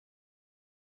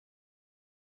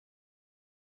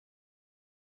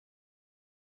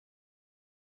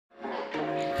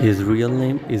His real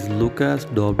name is Lucas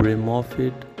Dobre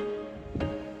Moffitt.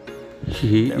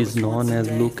 He is known as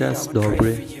Lucas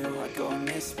Dobre.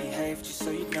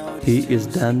 He is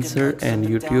dancer and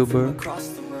YouTuber.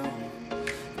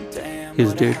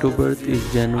 His date of birth is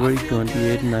January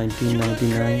 28,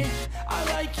 1999.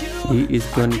 He is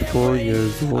 24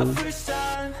 years old.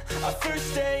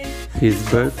 His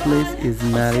birthplace is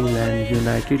Maryland,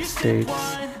 United States.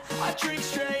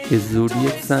 His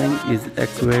zodiac sign is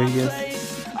Aquarius.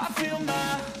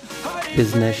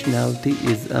 His nationality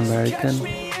is American.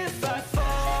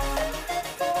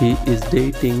 He is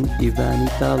dating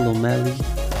Ivanita Lomeli.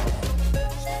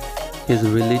 His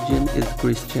religion is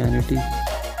Christianity.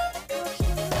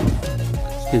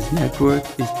 His net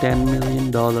worth is $10 million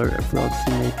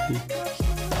approximately.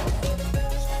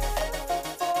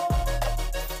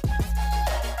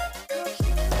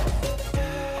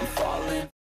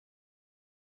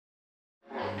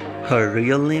 Her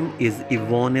real name is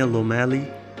Ivanita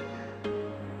Lomeli.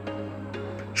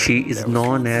 She is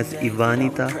known as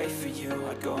Ivanita.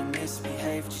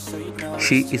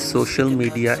 She is social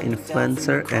media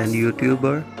influencer and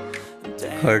YouTuber.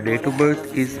 Her date of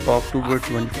birth is October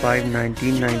 25,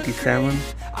 1997.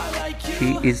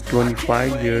 She is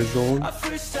 25 years old.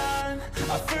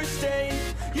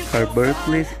 Her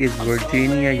birthplace is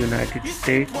Virginia, United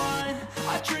States.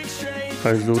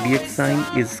 Her zodiac sign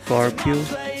is Scorpio.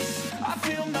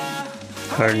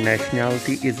 Her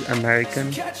nationality is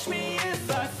American.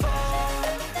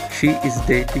 She is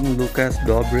dating Lucas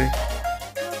Dobre.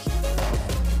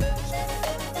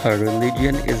 Her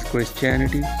religion is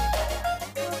Christianity.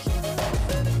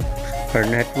 Her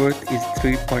net worth is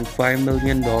 $3.5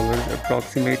 million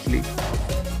approximately.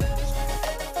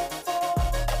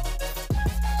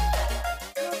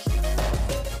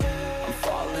 I'm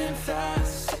falling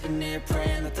fast, sitting here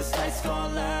praying that this night's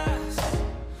gonna last.